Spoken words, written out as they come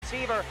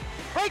receiver.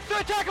 Breaks through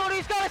a tackle and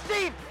he's got a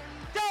seam.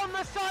 Down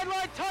the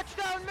sideline,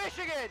 touchdown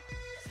Michigan.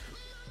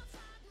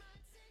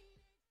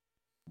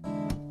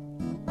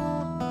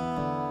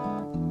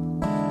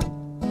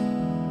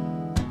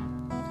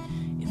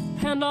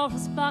 If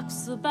Pandora's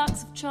box a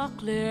box of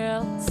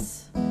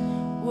chocolates,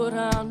 would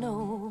I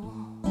know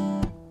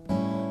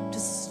to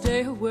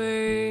stay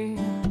away?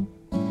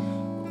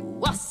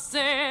 Oh, I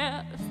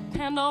said, if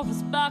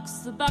Pandora's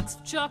box a box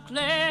of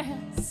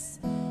chocolates,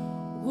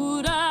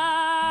 would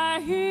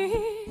I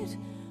eat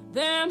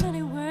them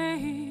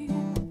anyway?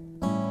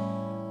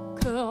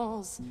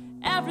 'Cause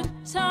every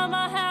time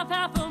I have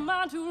half a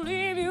mind to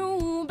leave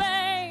you,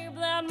 babe,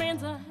 that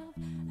means I have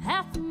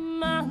half a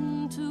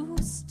mind to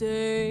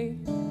stay.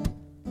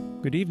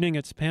 Good evening,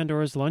 it's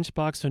Pandora's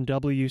Lunchbox on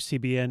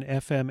WCBN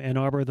FM Ann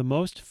Arbor, the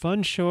most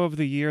fun show of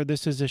the year.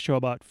 This is a show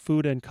about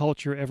food and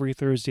culture every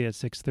Thursday at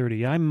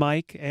 6:30. I'm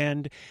Mike,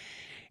 and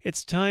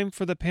it's time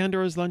for the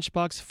Pandora's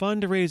Lunchbox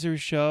fundraiser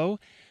show.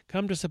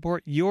 Come to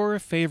support your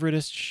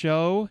favoritist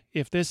show.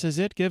 If this is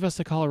it, give us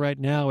a call right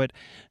now at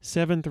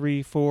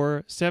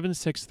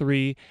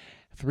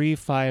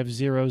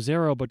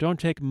 734-763-3500. But don't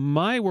take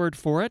my word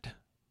for it.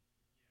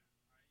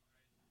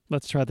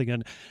 Let's try that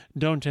again.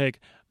 Don't take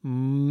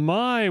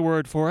my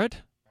word for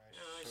it.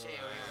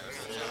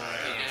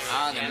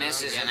 Oh, the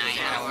missus and I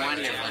had a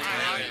wonderful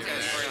time.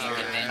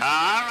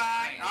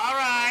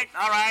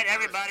 All right,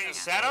 everybody,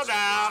 settle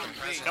down.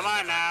 Come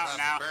on now.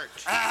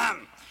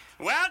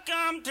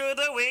 Welcome to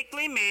the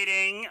weekly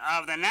meeting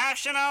of the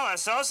National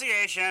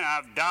Association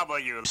of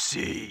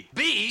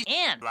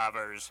WCBN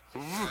lovers.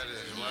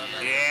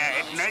 Yeah,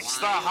 it makes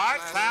the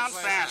heart pound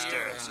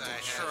faster.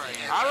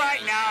 All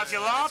right, now, if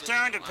you'll all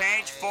turn to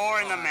page 4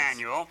 in the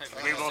manual,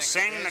 we will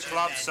sing the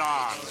club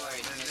song.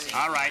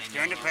 All right,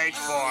 turn to page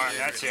 4.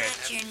 That's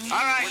it.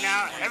 All right,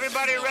 now,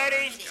 everybody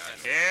ready?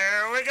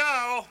 Here we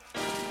go.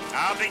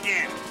 I'll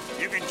begin.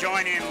 You can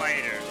join in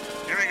later.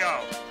 Here we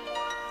go.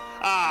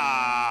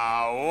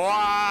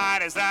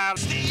 What is that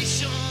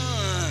station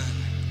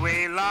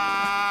we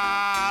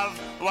love?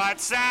 What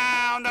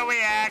sound are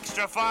we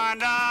extra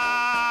fond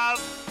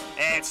of?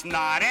 It's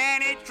not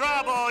any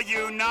trouble,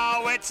 you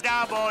know it's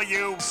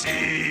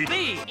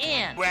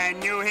WCBN.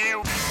 When you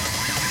hear...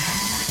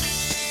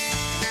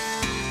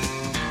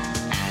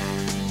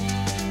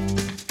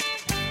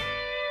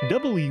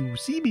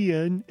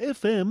 WCBN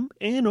FM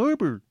Ann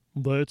Arbor.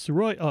 That's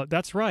right.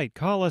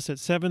 Call us at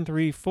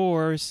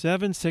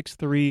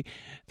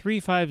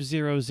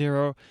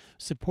 734-763-3500.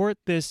 Support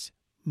this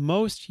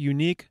most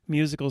unique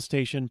musical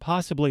station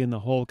possibly in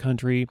the whole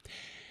country.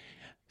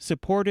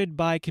 Supported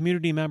by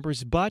community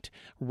members, but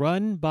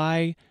run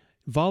by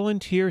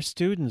volunteer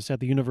students at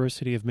the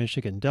University of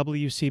Michigan.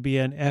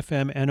 WCBN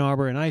FM Ann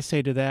Arbor. And I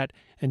say to that,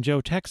 and Joe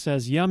Tex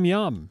says, yum,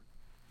 yum.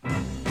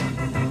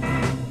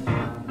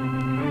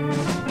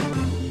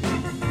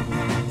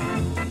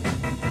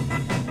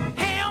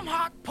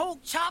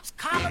 Chops,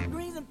 collard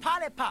greens, and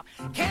potty pop.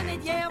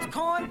 Candied yams,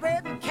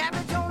 cornbread, and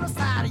cabbage on the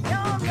side.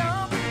 Yum,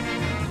 yum.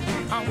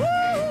 Woo,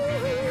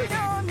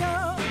 yum,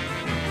 yum.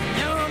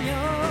 Yum,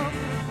 yum.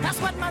 That's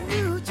what my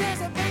New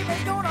Jersey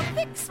baby's gonna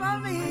fix for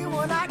me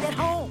when I get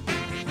home.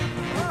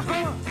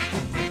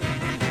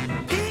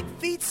 Pig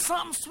feet,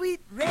 something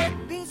sweet,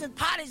 red beans and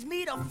pottage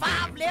meat, a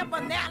 5-layer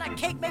banana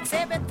cake makes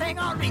everything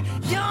all right.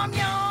 Yum,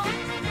 yum.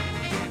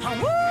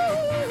 Woo,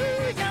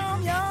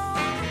 yum, yum.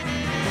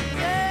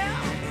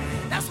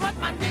 That's what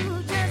my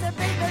New Jersey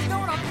baby's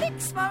gonna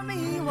fix for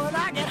me when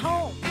I get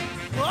home.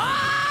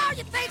 Oh,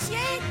 you think she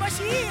ain't, but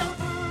she is.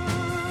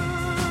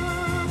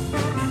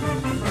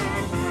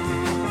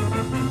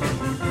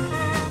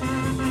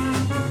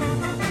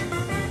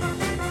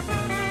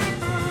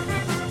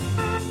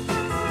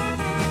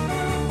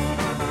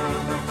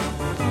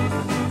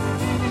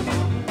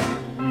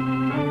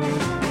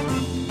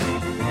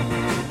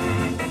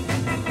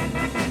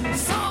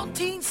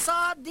 Saltine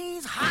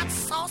sardines, hot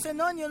sauce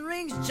and onion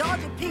rings,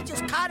 Georgia peaches,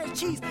 cottage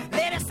cheese,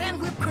 lettuce and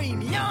whipped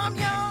cream. Yum,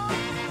 yum.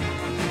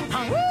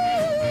 Woo,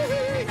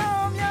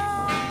 yum,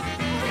 yum.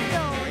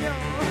 Yum, yum.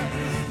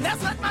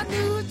 That's what my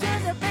New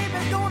Jersey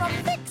baby's gonna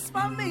fix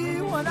for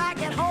me when I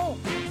get home.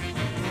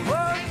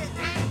 Whoa,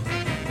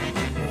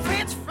 yeah.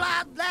 French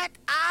fries, black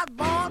eyes,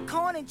 boiled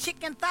corn and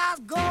chicken thighs,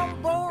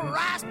 gumbo,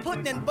 rice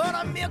pudding and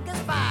buttermilk is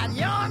fine.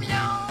 Yum,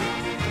 yum.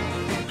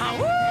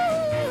 Woo,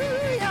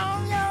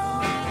 yum,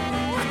 yum.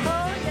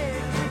 Oh, yeah.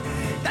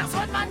 That's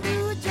what my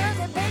New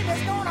Jersey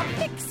baby's gonna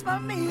fix for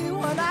me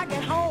when I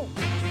get home.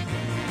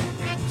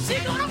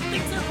 She's gonna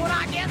fix it when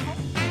I get home.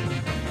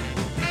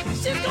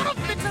 She's gonna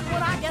fix it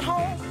when I get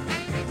home.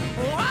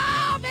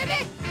 Wow,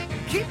 baby,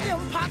 keep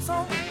them pots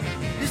on.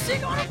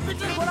 She's gonna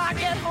fix it when I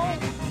get home.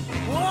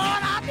 Oh,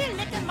 I'll be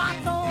licking my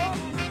thumb.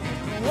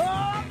 Oh,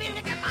 I'll be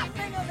licking my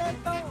fingers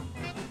and thumbs.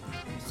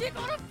 She's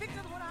gonna fix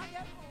it when I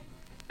get home.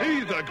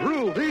 He's a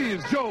groove,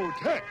 he's Joe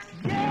Tex.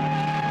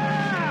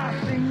 Yeah,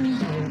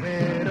 things go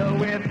better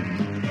with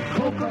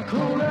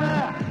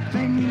Coca-Cola.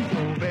 Things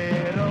go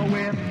better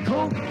with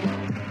Coke.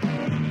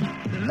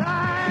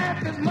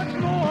 Life is much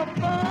more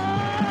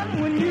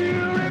fun when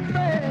you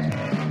refresh.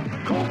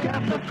 Coke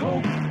got the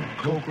Coke.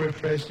 Coke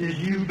refreshes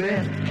you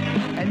best,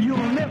 and you'll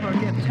never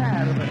get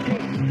tired of the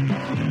taste.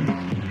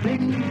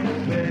 Things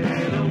go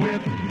better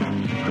with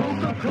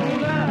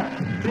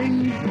Coca-Cola.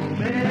 Things go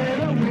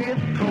better with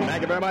Coke.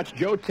 Thank you very much,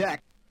 Joe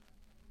Tech.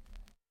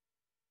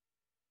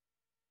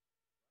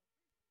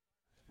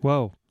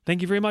 Whoa.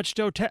 Thank you very much,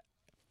 Joe Tech.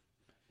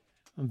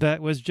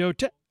 That was Joe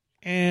Tech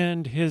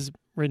and his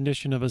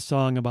rendition of a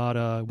song about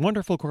a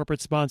wonderful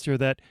corporate sponsor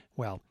that,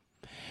 well,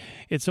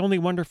 it's only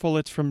wonderful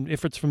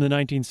if it's from the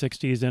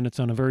 1960s and it's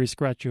on a very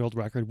scratchy old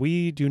record.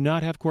 We do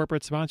not have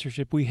corporate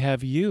sponsorship. We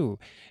have you,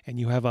 and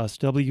you have us.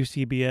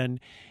 WCBN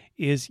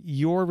is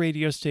your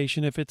radio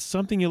station. If it's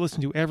something you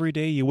listen to every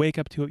day, you wake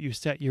up to it, you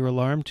set your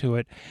alarm to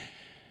it,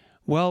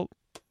 well,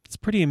 it's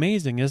pretty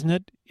amazing, isn't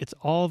it? It's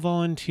all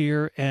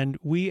volunteer, and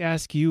we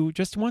ask you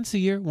just once a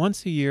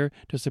year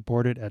to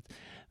support it at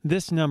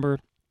this number,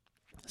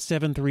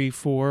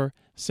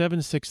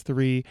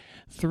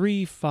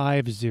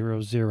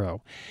 734-763-3500.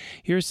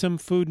 Here's some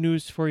food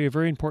news for you,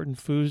 very important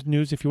food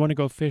news. If you want to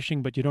go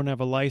fishing but you don't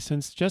have a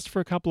license, just for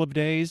a couple of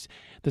days,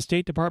 the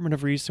State Department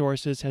of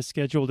Resources has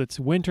scheduled its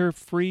winter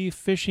free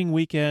fishing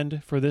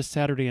weekend for this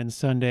Saturday and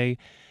Sunday.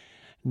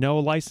 No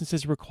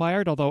licenses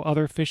required, although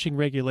other fishing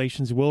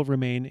regulations will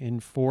remain in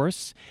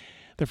force.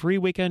 The free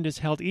weekend is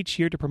held each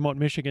year to promote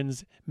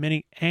Michigan's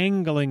many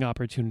angling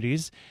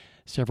opportunities.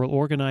 Several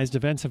organized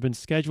events have been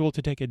scheduled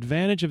to take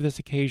advantage of this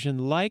occasion,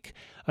 like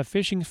a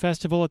fishing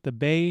festival at the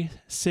Bay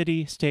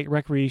City State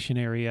Recreation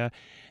Area,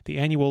 the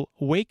annual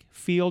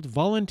Wakefield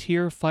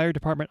Volunteer Fire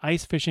Department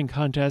Ice Fishing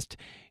Contest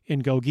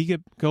in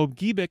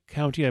Gogebic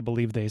County, I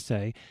believe they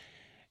say,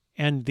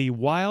 and the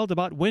Wild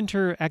About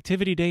Winter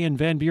Activity Day in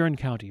Van Buren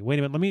County. Wait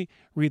a minute, let me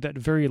read that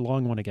very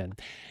long one again.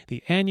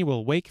 The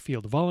annual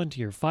Wakefield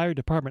Volunteer Fire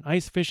Department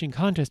Ice Fishing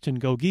Contest in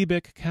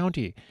Gogebic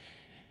County.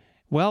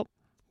 Well,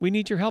 we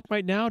need your help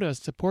right now to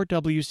support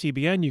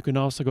WCBN. You can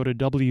also go to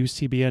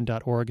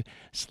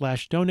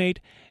wcbn.org/donate,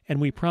 and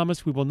we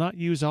promise we will not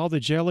use all the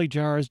jelly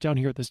jars down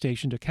here at the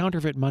station to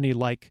counterfeit money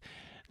like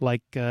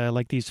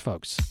these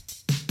folks.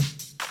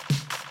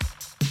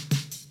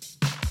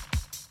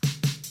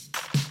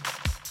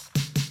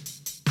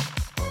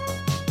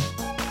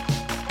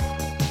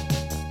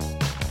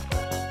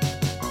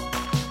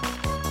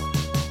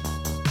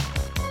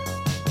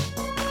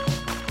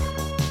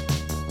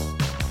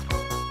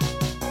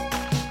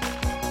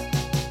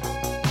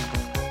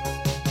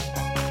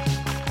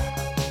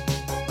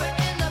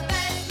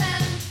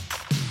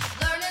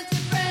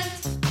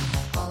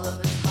 All of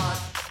it's hot.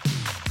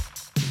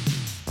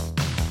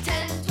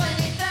 10,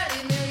 20, 30.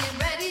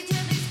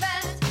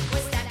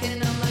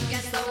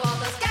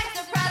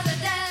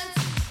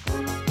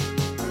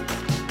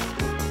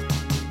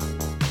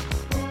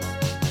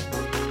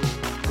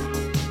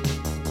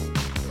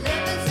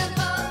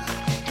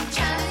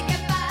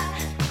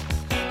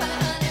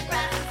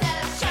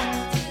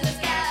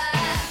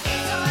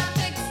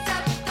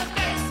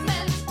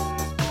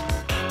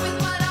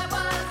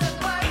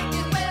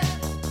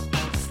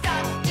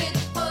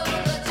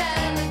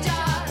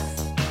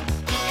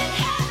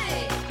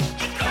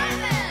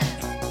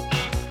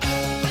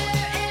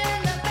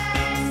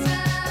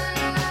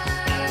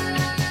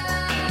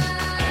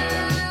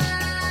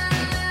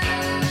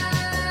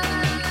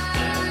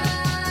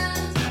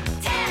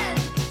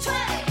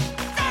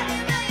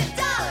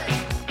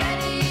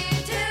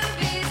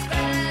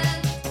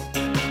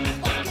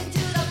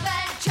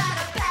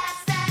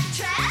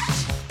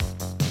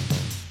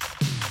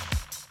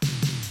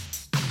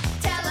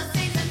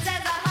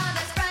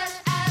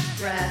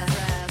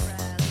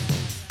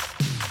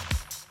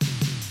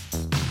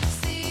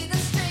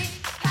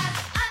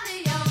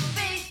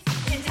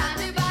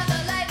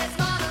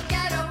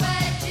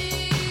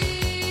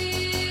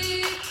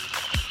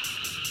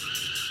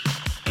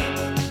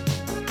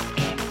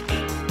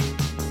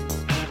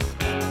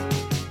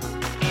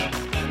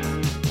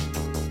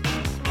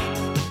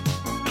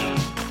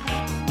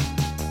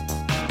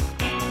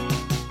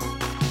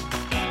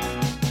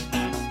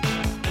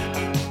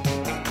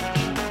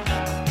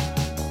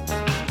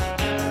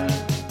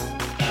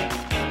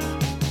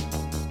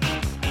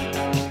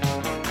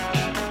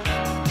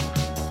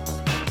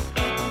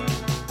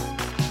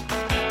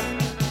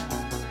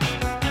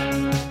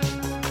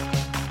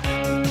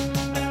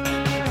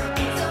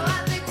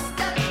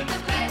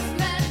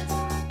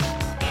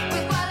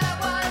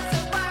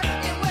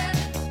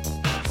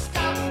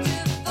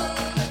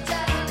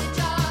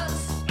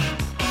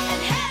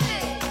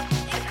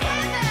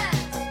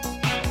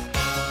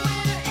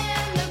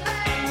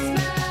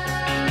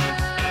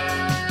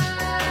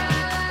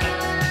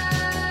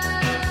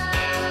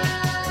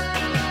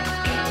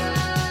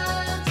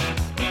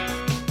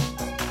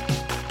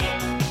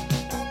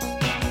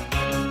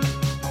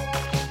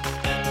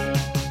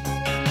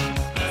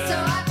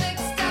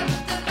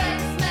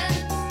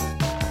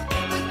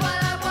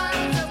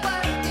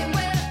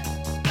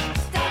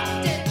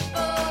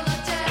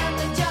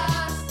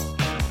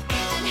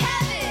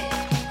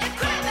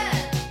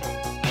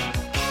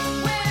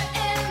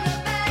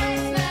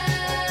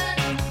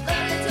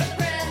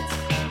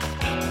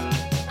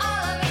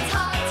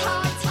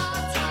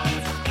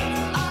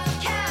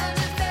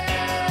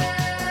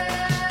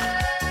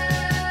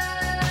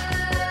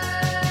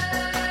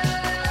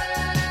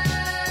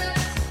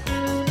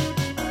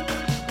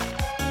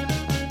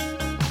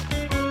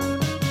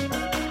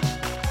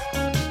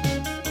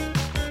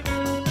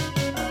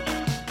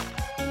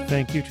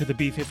 Thank you to the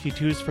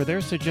B-52s for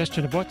their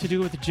suggestion of what to do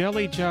with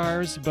jelly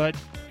jars, but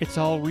it's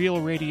all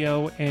real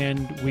radio,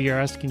 and we are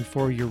asking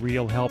for your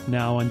real help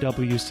now on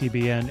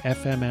WCBN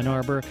FM Ann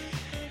Arbor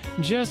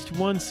just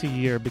once a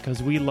year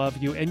because we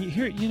love you. And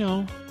here, you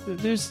know,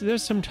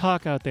 there's some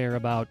talk out there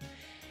about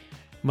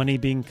money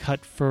being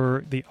cut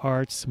for the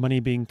arts, money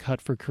being cut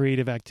for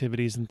creative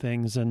activities and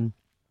things, and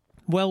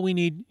well, we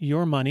need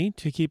your money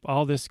to keep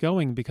all this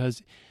going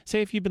because,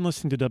 say, if you've been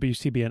listening to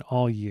WCBN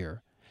all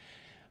year,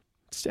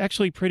 it's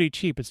actually pretty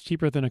cheap. It's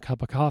cheaper than a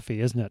cup of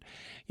coffee, isn't it?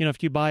 You know,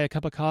 if you buy a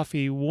cup of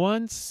coffee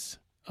once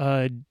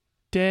a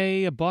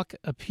day, $1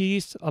 a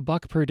piece,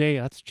 $1 per day,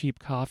 that's cheap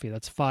coffee.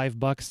 That's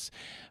 $5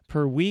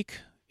 per week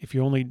if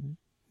you don't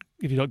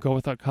go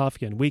without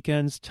coffee on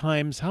weekends,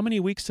 times how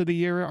many weeks of the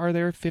year are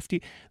there? 50.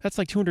 That's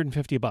like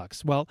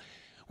 $250. Well,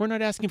 we're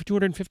not asking for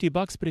 $250,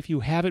 but if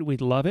you have it,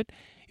 we'd love it.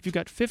 If you've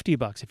got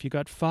 $50, if you've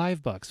got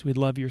 $5, we'd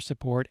love your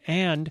support.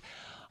 And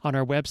on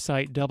our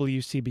website,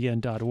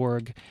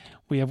 WCBN.org,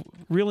 we have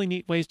really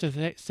neat ways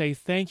to say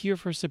thank you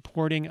for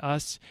supporting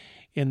us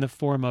in the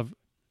form of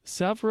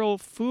several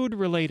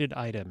food-related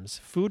items.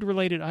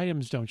 Food-related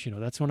items, don't you know?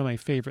 That's one of my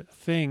favorite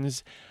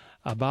things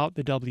about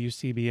the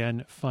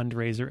WCBN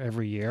fundraiser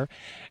every year,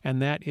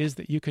 and that is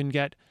that you can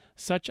get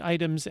such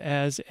items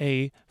as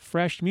a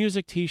Fresh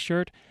Music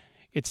t-shirt.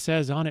 It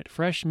says on it,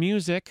 Fresh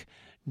Music,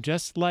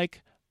 just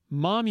like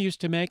Mom used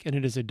to make, and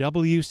it is a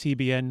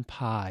WCBN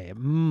pie.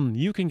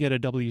 You can get a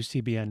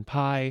WCBN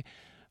pie.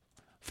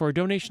 For a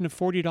donation of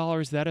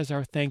 $40, that is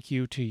our thank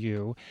you to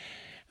you.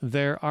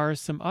 There are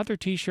some other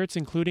t-shirts,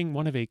 including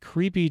one of a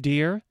creepy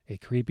deer. A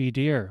creepy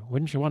deer.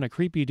 Wouldn't you want a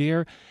creepy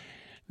deer?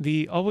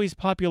 The always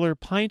popular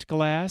pint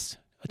glass,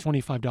 a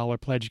 $25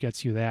 pledge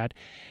gets you that.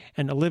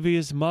 And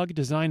Olivia's mug,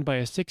 designed by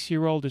a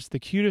 6-year-old. It's the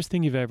cutest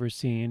thing you've ever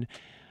seen,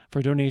 for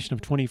a donation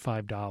of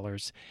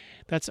 $25.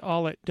 That's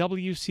all at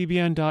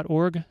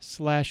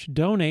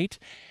WCBN.org/donate.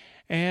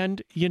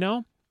 And, you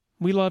know,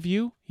 we love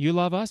you. You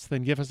love us.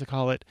 Then give us a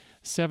call at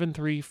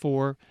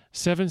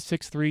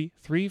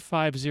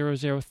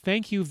 734-763-3500.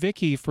 Thank you,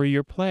 Vicky, for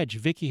your pledge.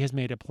 Vicky has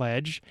made a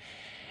pledge.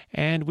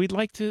 And we'd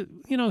like to,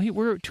 you know,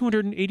 we're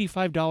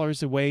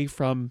 $285 away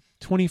from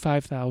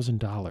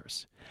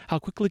 $25,000. How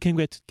quickly can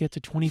we get to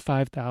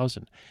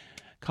 $25,000?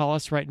 Call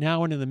us right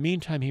now, and in the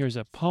meantime, here's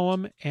a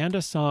poem and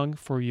a song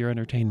for your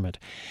entertainment.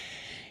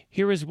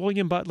 Here is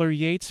William Butler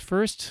Yeats.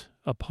 First,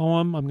 a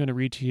poem I'm going to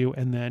read to you,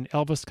 and then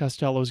Elvis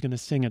Costello is going to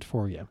sing it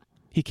for you.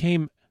 He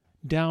came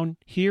down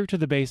here to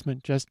the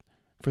basement just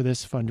for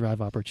this fun drive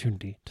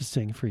opportunity to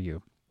sing for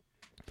you.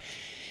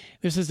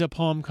 This is a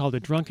poem called A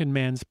Drunken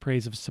Man's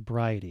Praise of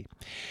Sobriety.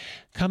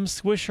 Come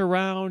swish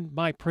around,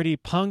 my pretty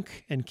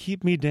punk, and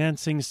keep me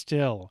dancing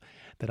still,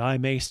 that I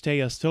may stay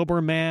a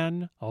sober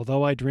man,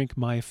 although I drink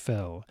my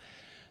fill.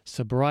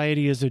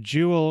 Sobriety is a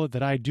jewel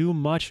that I do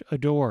much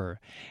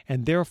adore,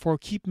 and therefore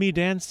keep me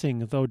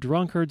dancing, though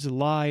drunkards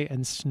lie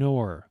and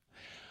snore.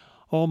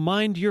 Oh,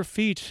 mind your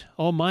feet,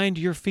 oh, mind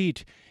your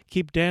feet,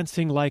 keep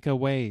dancing like a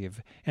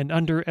wave, and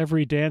under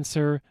every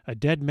dancer a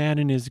dead man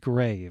in his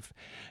grave.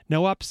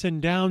 No ups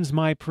and downs,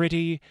 my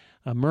pretty,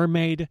 a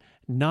mermaid,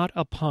 not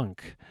a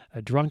punk.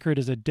 A drunkard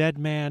is a dead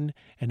man,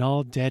 and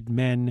all dead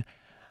men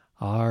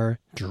are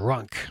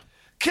drunk.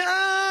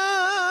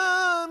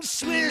 Come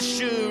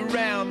swish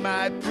around,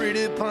 my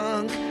pretty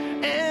punk,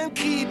 and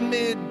keep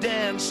me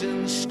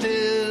dancing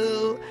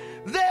still,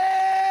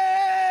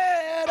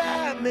 that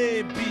I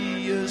may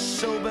be a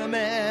sober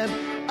man,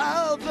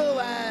 although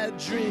I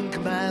drink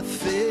my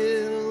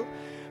fill.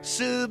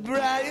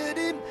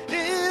 Sobriety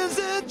is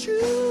a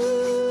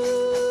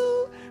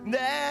jewel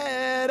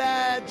that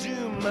I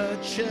do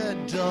much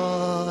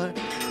adore,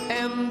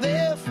 and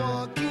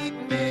therefore keep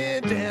me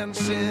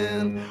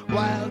dancing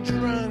while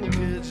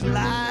drunkards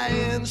lie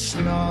and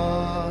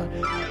snore.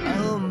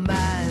 Oh,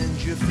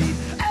 mind your feet,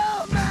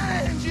 oh,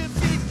 mind your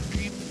feet,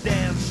 keep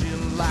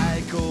dancing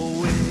like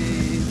a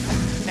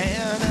wave,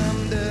 and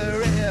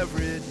under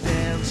every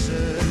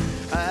dancer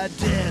a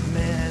dead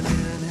man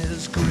in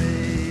his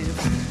grave.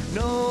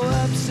 No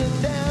ups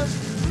and downs,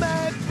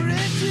 my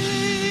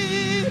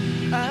pretty,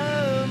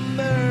 a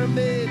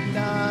mermaid,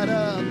 not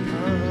a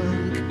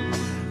punk.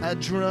 A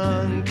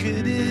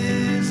drunkard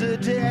is a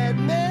dead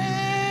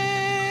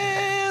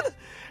man,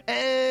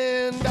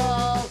 and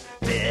all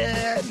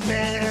dead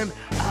men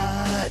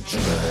are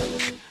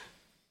drunk.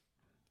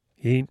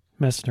 He ain't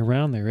messing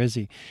around there, is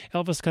he?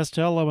 Elvis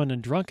Costello and A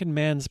Drunken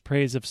Man's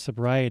Praise of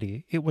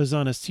Sobriety. It was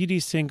on a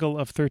CD single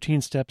of 13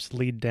 Steps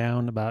Lead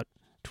Down about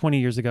 20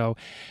 years ago.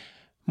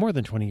 More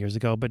than 20 years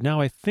ago, but now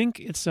I think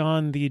it's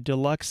on the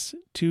deluxe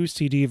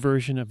 2-CD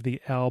version of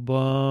the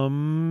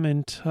album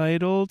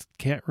entitled,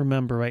 can't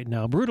remember right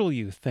now, Brutal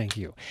Youth, thank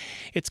you.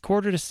 It's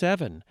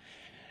 6:45.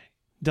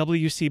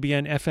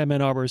 WCBN FM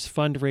Ann Arbor's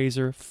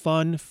fundraiser,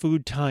 Fun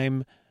Food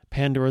Time,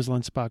 Pandora's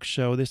Lunchbox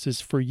Show. This is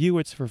for you,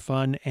 it's for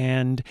fun,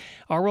 and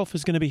Arwolf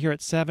is going to be here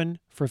at 7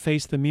 for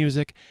Face the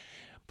Music.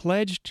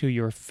 Pledge to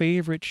your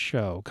favorite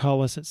show.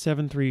 Call us at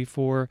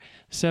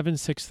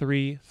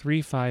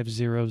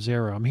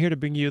 734-763-3500. I'm here to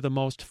bring you the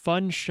most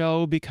fun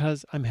show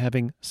because I'm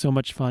having so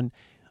much fun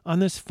on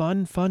this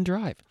fun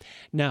drive.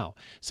 Now,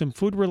 some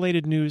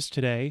food-related news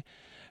today.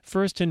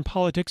 First, in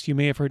politics, you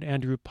may have heard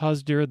Andrew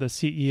Puzder, the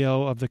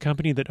CEO of the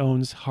company that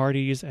owns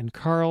Hardee's and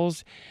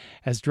Carl's,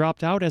 has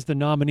dropped out as the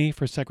nominee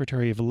for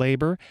Secretary of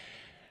Labor.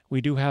 We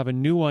do have a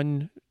new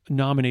one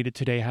nominated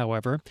today,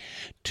 however.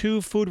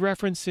 2 food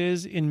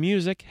references in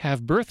music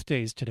have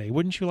birthdays today.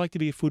 Wouldn't you like to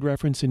be a food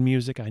reference in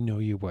music? I know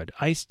you would.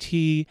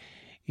 Ice-T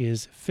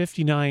is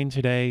 59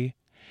 today,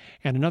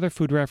 and another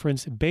food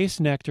reference, Bass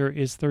Nectar,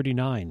 is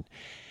 39.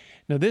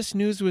 Now, this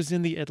news was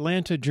in the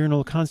Atlanta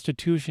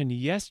Journal-Constitution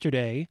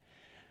yesterday.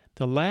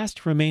 The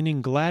last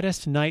remaining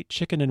Gladys Knight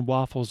Chicken and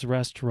Waffles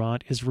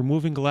restaurant is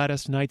removing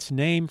Gladys Knight's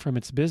name from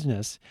its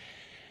business.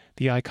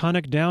 The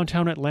iconic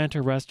downtown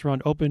Atlanta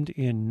restaurant opened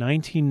in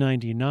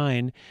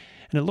 1999,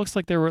 and it looks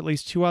like there were at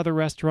least 2 other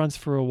restaurants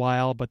for a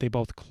while, but they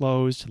both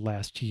closed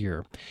last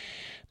year.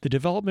 The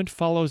development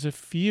follows a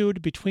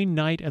feud between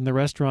Knight and the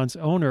restaurant's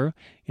owner.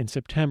 In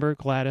September,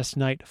 Gladys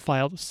Knight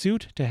filed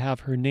suit to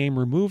have her name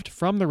removed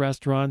from the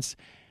restaurants.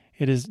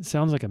 It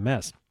sounds like a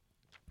mess.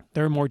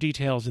 There are more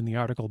details in the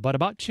article, but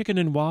about chicken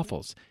and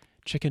waffles.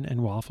 Chicken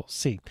and waffles.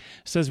 See,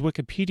 says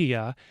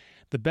Wikipedia,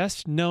 the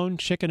best-known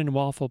chicken and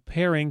waffle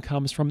pairing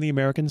comes from the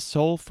American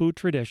soul food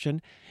tradition.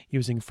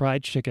 Using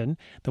fried chicken,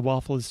 the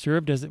waffle is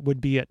served as it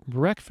would be at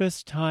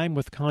breakfast time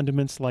with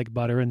condiments like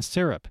butter and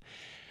syrup.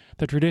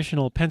 The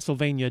traditional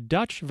Pennsylvania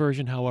Dutch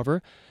version,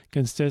 however,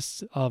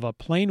 consists of a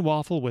plain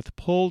waffle with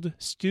pulled,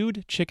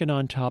 stewed chicken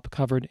on top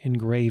covered in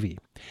gravy.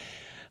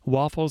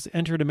 Waffles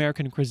entered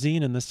American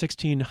cuisine in the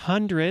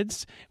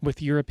 1600s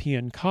with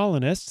European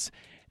colonists.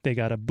 They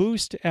got a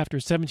boost after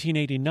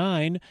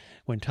 1789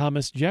 when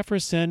Thomas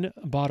Jefferson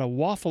bought a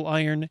waffle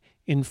iron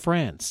in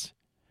France.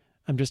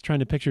 I'm just trying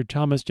to picture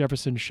Thomas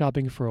Jefferson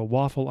shopping for a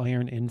waffle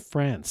iron in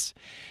France.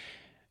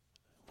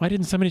 Why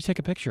didn't somebody take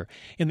a picture?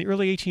 In the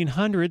early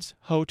 1800s,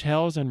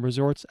 hotels and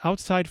resorts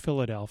outside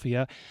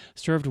Philadelphia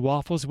served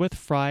waffles with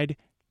fried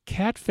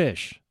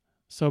catfish.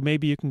 So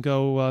maybe you can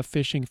go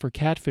fishing for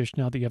catfish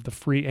now that you have the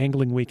free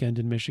angling weekend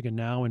in Michigan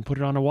now and put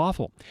it on a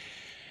waffle.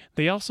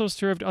 They also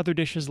served other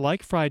dishes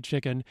like fried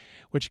chicken,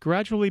 which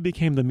gradually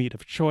became the meat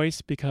of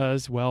choice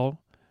because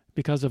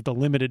of the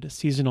limited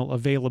seasonal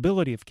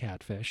availability of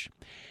catfish.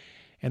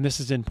 And this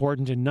is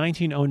important. In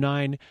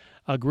 1909,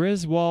 a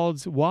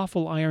Griswold's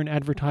waffle iron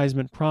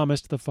advertisement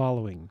promised the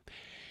following.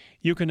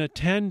 You can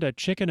attend a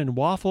chicken and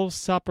waffle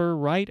supper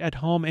right at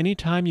home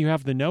anytime you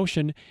have the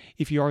notion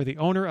if you are the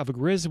owner of a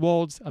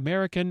Griswold's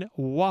American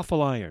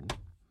waffle iron.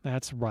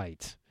 That's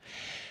right.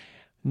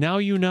 Now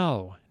you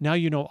know. Now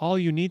you know all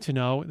you need to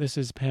know. This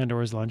is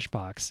Pandora's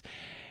Lunchbox.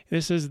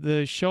 This is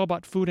the show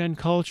about food and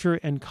culture,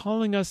 and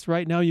calling us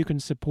right now you can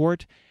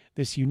support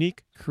this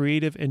unique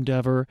creative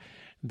endeavor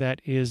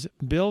that is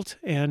built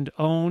and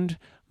owned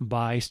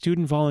by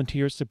student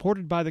volunteers,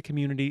 supported by the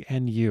community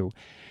and you.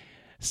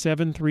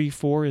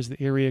 734 is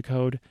the area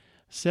code,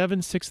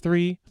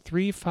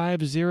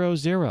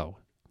 763-3500.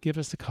 Give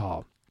us a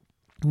call.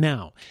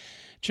 Now,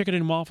 chicken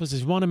and waffles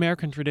is one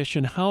American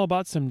tradition. How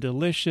about some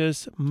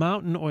delicious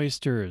mountain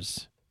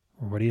oysters?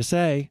 What do you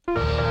say?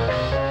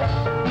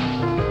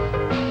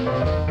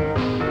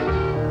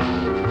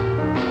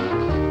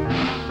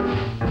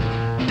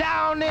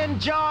 Down in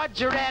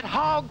Georgia at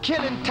hog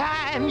killing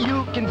time,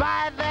 you can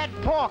buy that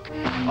pork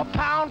a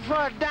pound for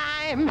a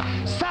dime.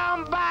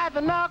 Some by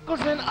the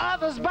knuckles and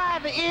others by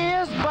the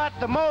ears, but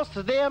the most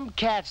of them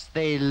cats,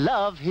 they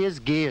love his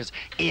gears.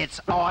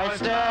 It's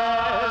oysters,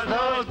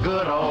 those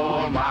good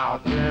old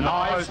mountain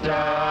oysters.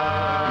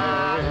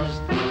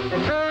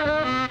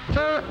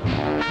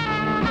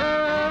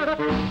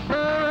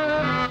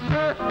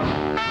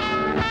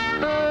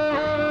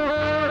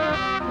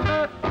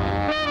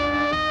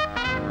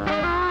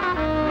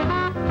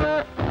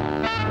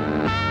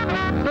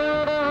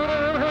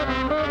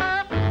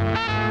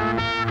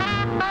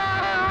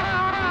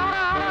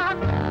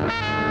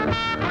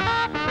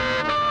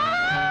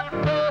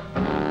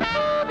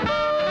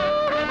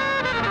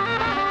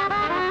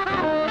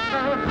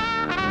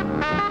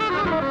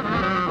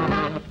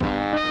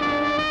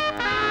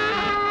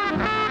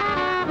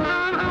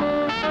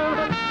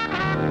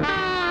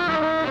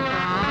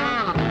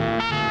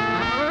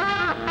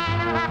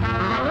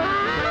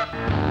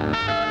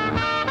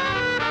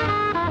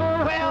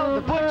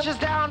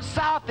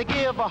 They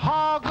give a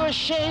hog a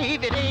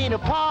shave. It ain't a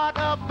part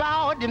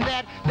about him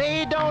that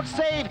they don't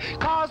save.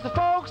 Cause the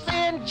folks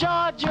in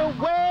Georgia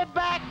way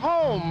back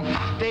home,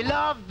 they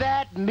love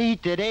that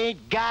meat that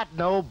ain't got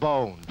no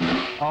bone.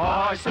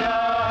 Oysters,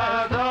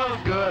 those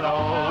good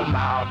old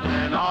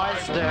mountain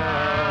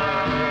oysters.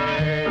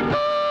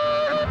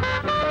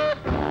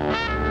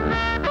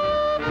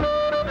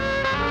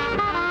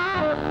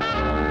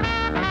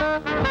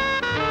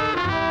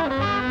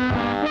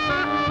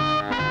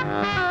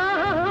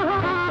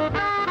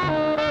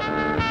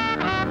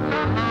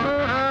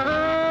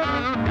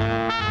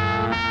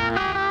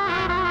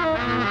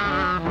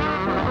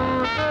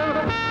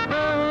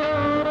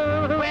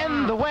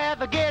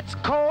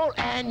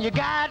 You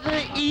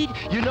gotta eat,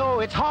 you know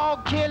it's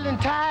hog killing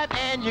time,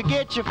 and and you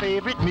get your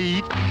favorite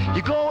meat.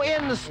 You go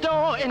in the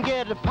store and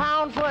get a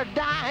pound for a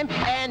dime,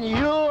 and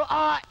you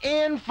are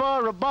in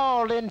for a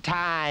ball in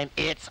time.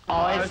 It's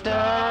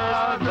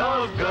oysters,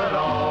 those good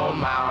old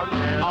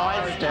mountain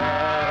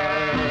oysters.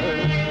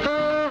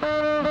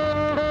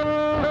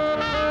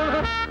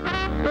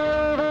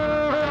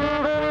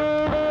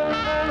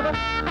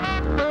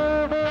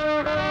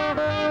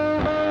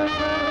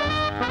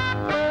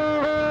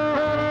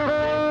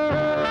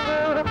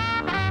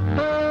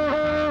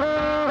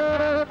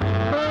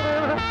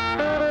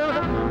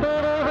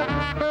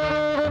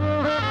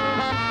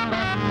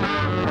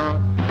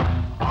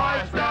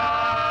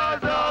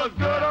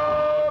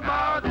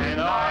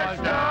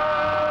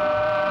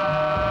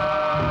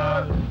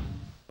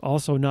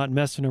 Also not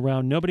messing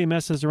around. Nobody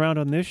messes around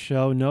on this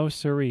show. No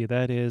siree.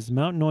 That is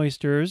Mountain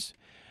Oysters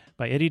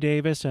by Eddie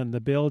Davis and the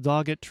Bill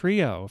Doggett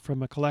Trio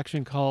from a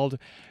collection called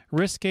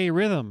Risque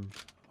Rhythm.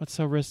 What's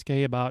so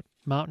risque about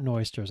mountain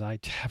oysters? I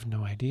have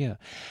no idea.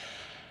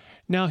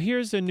 Now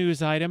here's a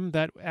news item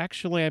that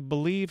actually I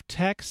believe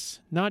Tex,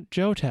 not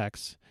Joe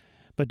Tex,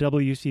 but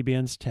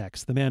WCBN's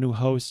Tex, the man who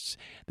hosts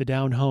the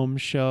Down Home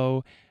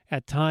show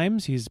at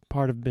times. He's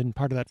been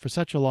part of that for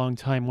such a long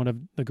time, one of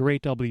the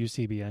great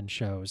WCBN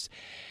shows.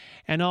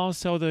 And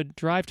also the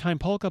Drive Time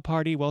Polka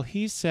Party, well,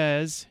 he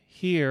says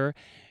here,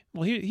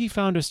 well, he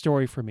found a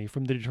story for me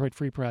from the Detroit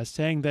Free Press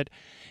saying that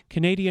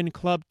Canadian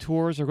club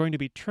tours are going to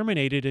be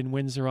terminated in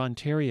Windsor,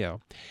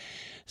 Ontario.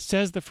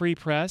 Says the Free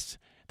Press,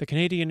 the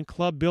Canadian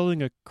club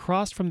building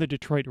across from the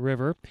Detroit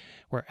River,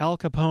 where Al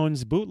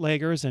Capone's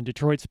bootleggers and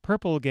Detroit's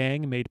Purple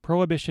Gang made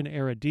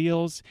Prohibition-era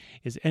deals,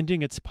 is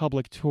ending its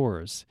public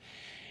tours.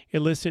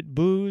 Illicit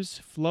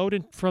booze flowed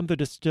in from the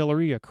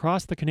distillery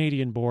across the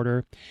Canadian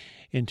border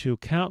into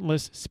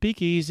countless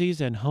speakeasies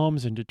and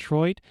homes in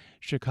Detroit,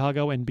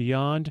 Chicago, and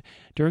beyond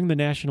during the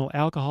national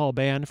alcohol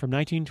ban from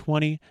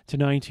 1920 to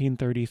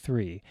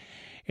 1933.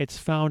 Its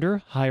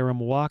founder, Hiram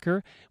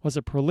Walker, was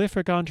a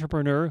prolific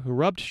entrepreneur who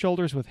rubbed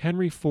shoulders with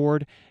Henry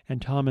Ford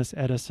and Thomas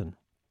Edison.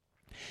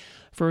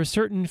 For a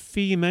certain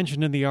fee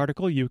mentioned in the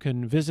article, you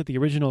can visit the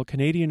original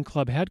Canadian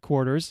Club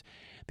headquarters,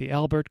 the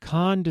Albert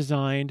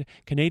Kahn-designed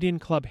Canadian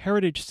Club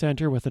Heritage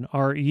Center with an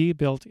RE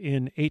built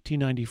in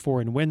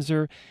 1894 in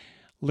Windsor,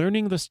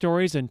 learning the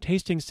stories and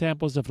tasting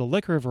samples of the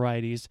liquor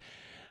varieties,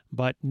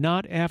 but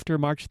not after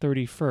March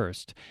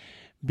 31st.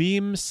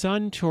 Beam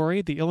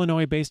Suntory, the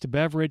Illinois-based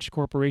beverage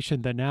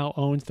corporation that now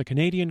owns the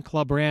Canadian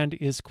Club brand,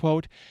 is,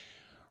 quote,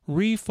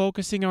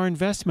 refocusing our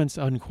investments,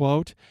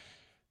 unquote,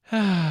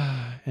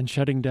 and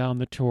shutting down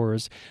the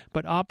tours.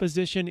 But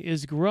opposition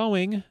is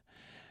growing.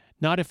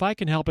 Not if I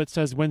can help it,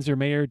 says Windsor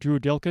Mayor Drew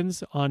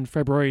Dilkins on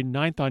February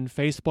 9th on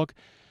Facebook,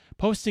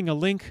 posting a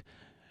link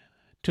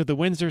to the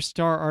Windsor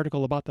Star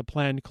article about the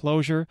planned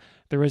closure.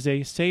 There is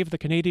a Save the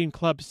Canadian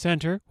Club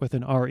Center with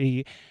an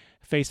RE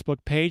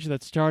Facebook page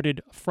that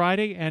started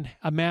Friday and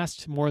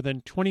amassed more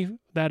than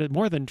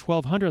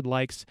 1,200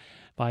 likes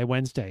by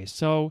Wednesday.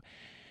 So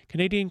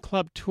Canadian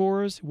Club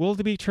tours will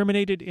be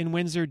terminated in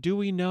Windsor. Do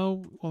we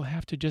know? We'll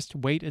have to just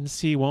wait and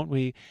see, won't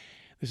we?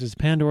 This is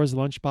Pandora's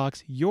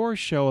Lunchbox, your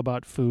show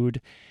about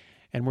food,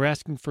 and we're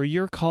asking for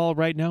your call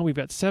right now. We've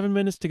got 7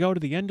 minutes to go to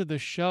the end of the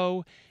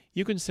show.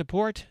 You can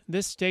support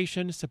this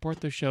station,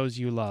 support the shows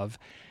you love.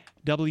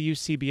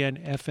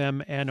 WCBN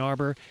FM Ann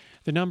Arbor.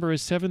 The number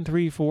is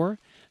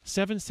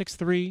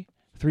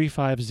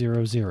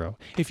 734-763-3500.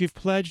 If you've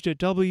pledged at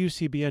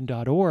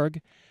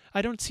WCBN.org,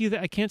 I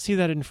can't see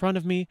that in front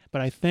of me,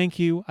 but I thank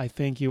you, I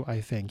thank you,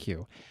 I thank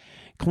you.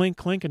 Clink,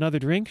 clink, another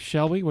drink,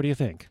 shall we? What do you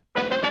think?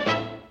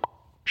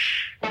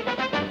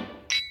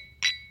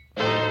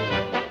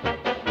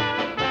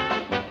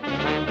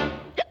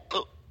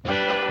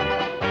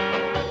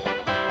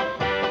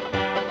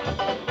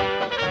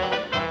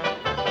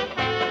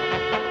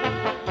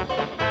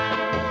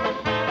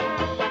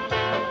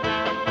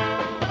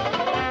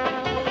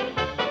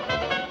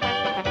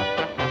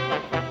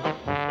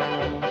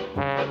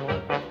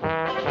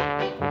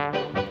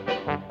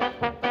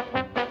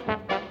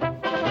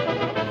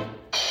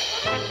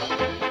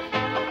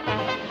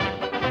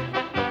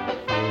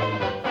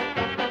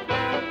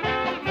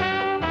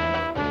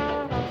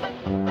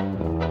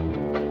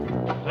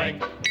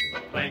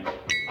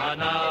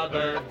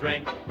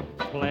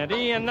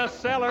 In the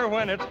cellar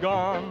when it's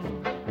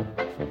gone.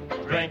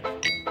 Drink,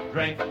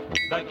 drink,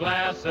 the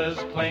glasses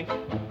clink,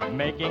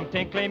 making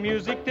tinkly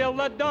music till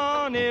the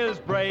dawn is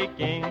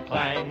breaking.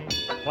 Clang,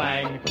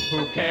 clang,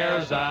 who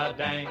cares a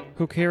dang?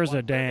 Who cares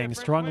a dang?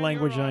 Strong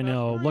language, I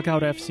know. Look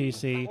out,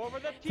 FCC.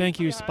 Thank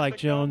you, Spike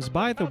Jones.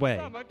 By the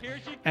way,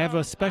 I have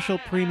a special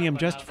premium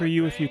just for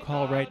you if you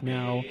call right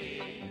now.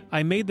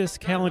 I made this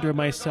calendar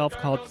myself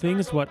called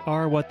Things What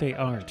Are What They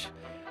Aren't.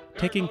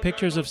 Taking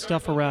pictures of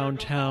stuff around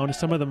town,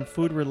 some of them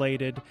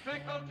food-related.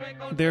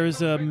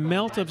 There's a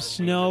melt of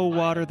snow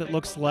water that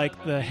looks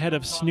like the head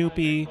of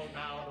Snoopy.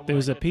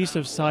 There's a piece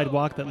of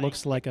sidewalk that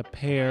looks like a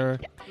pear.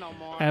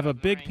 I have a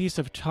big piece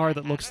of tar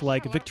that looks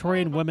like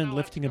Victorian women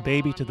lifting a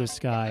baby to the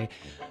sky.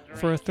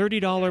 For a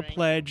 $30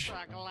 pledge,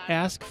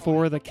 ask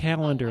for the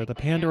calendar, the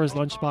Pandora's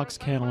Lunchbox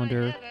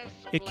calendar.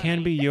 It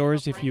can be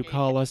yours if you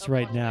call us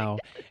right now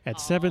at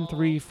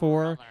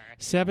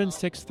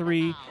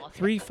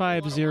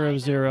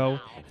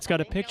 734-763-3500. It's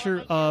got a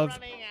picture of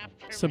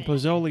some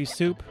pozole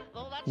soup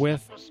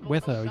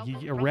with a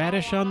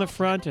radish on the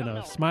front and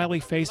a smiley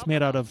face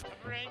made out of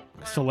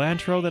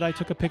cilantro that I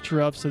took a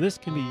picture of. So this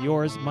can be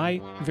yours, my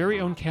very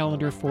own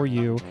calendar for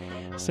you.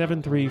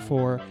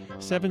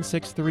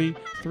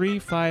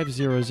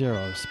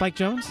 734-763-3500. Spike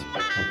Jones?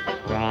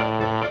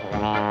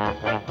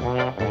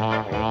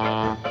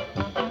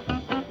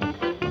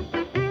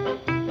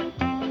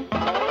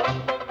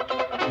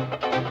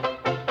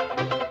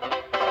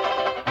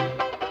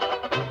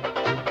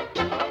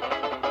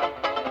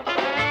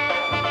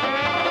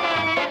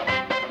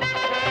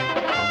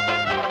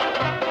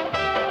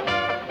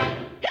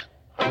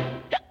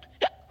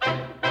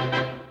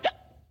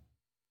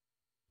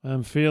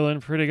 I'm feeling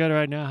pretty good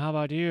right now. How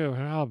about you?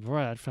 Oh, boy,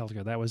 that felt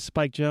good. That was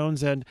Spike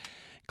Jones and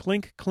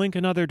Clink, Clink,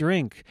 Another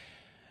Drink.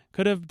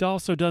 Could have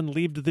also done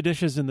Leave the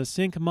Dishes in the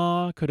Sink,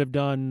 Ma. Could have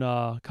done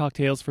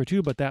Cocktails for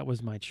Two, but that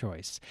was my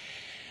choice.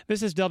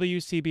 This is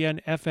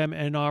WCBN FM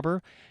Ann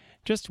Arbor.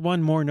 Just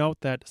one more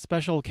note, that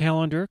special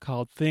calendar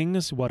called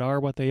Things, What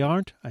Are, What They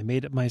Aren't. I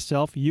made it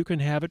myself. You can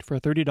have it for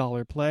a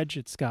 $30 pledge.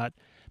 It's got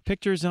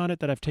pictures on it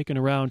that I've taken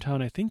around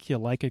town. I think you'll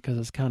like it because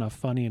it's kind of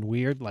funny and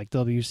weird, like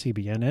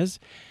WCBN is.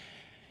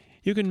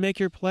 You can make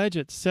your pledge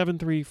at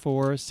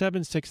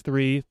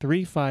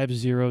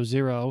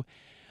 734-763-3500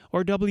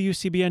 or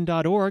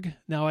WCBN.org.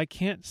 Now, I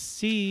can't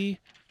see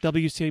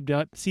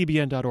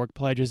WCBN.org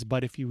pledges,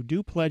 but if you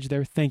do pledge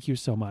there, thank you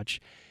so much.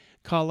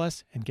 Call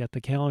us and get the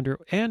calendar.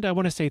 And I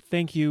want to say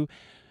thank you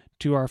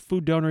to our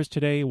food donors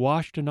today,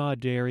 Washtenaw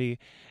Dairy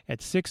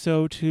at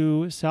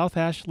 602 South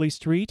Ashley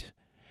Street,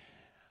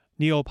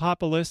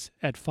 Neopolis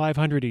at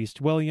 500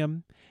 East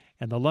William,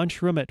 and the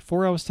Lunchroom at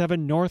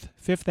 407 North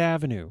 5th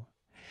Avenue.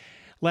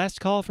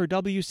 Last call for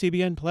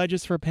WCBN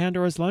pledges for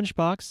Pandora's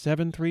Lunchbox,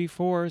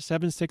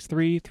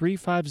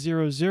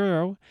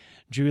 734-763-3500.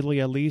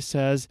 Julia Lee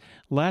says,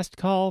 last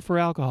call for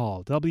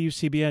alcohol,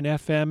 WCBN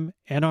FM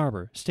Ann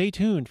Arbor. Stay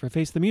tuned for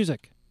Face the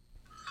Music.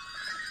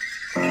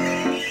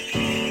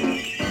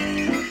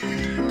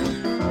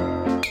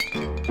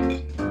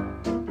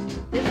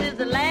 This is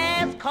the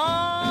last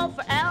call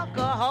for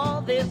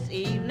alcohol this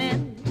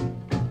evening.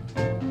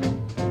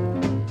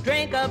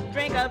 Drink up,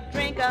 drink up,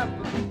 drink up,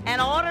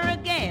 and order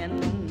again.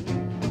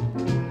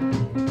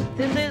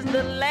 This is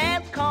the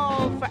last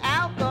call for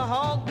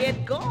alcohol,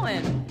 get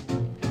going.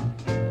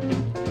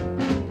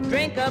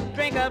 Drink up,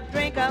 drink up,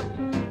 drink up,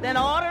 then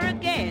order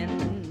again.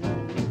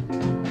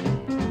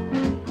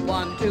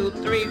 1, 2,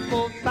 3,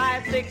 4,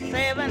 5, 6,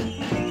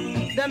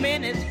 7, the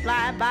minutes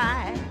fly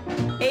by.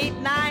 8,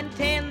 9,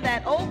 10,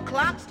 that old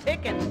clock's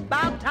ticking,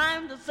 about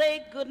time to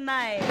say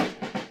goodnight.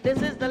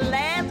 This is the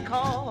last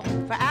call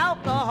for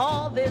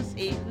alcohol this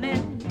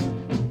evening.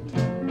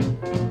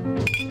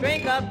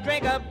 Drink up,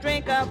 drink up,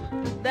 drink up,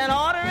 then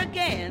order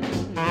again.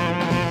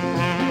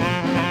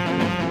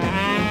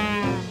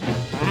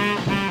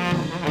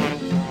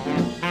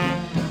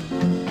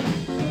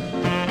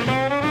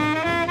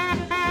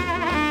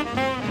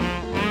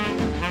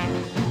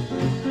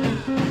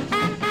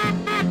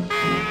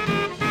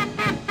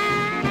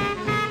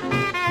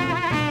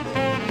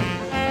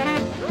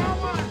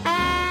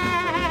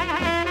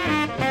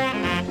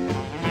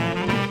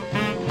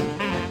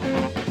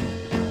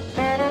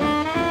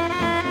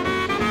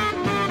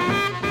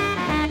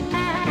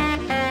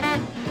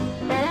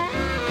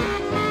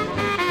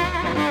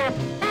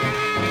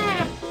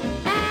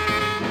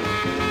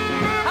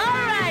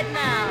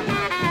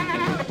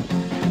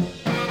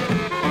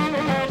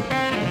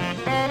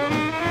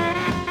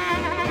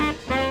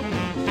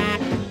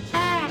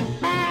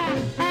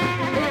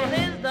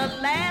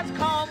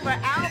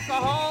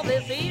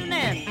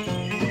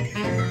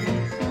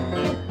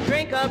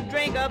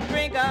 Drink up,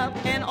 drink up,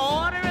 and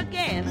order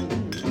again.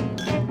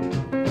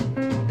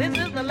 This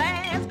is the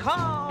last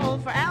call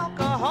for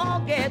alcohol,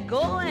 get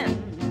going.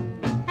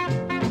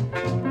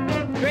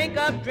 Drink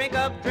up, drink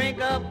up, drink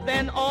up,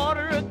 then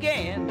order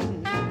again.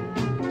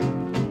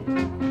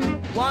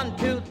 1,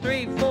 2,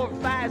 3, 4,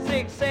 5,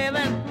 6,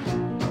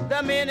 7,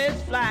 the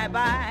minutes fly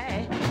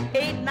by.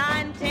 8,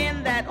 9,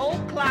 10, that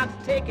old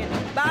clock's ticking,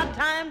 about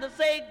time to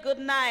say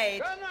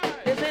goodnight.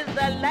 This is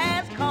the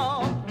last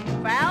call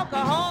for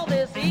alcohol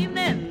this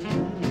evening.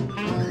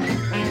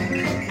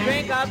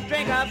 Drink up,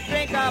 drink up,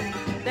 drink up,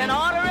 then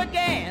order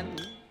again.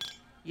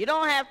 You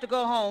don't have to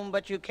go home,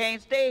 but you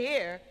can't stay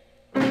here.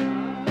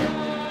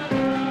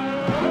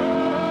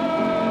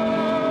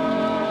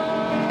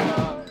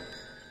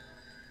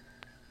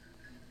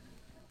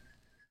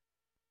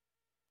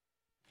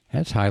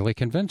 That's highly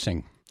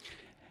convincing.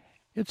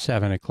 It's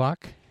 7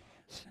 o'clock,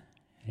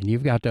 and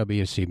you've got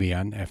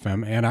WCBN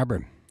FM Ann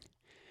Arbor.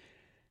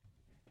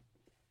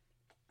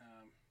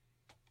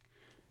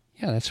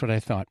 Yeah, that's what I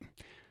thought.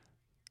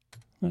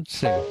 Let's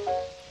see.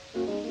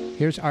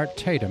 Here's Art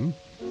Tatum.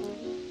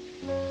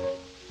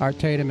 Art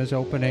Tatum is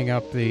opening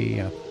up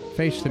the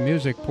Face the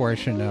Music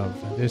portion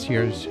of this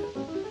year's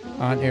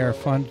on-air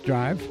fund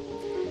drive,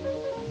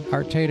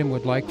 Art Tatum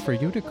would like for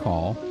you to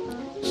call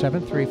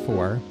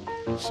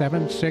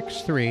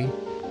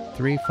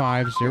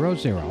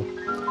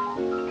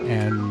 734-763-3500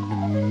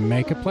 and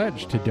make a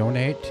pledge to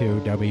donate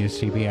to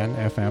WCBN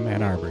FM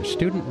Ann Arbor,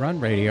 student-run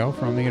radio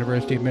from the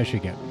University of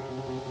Michigan.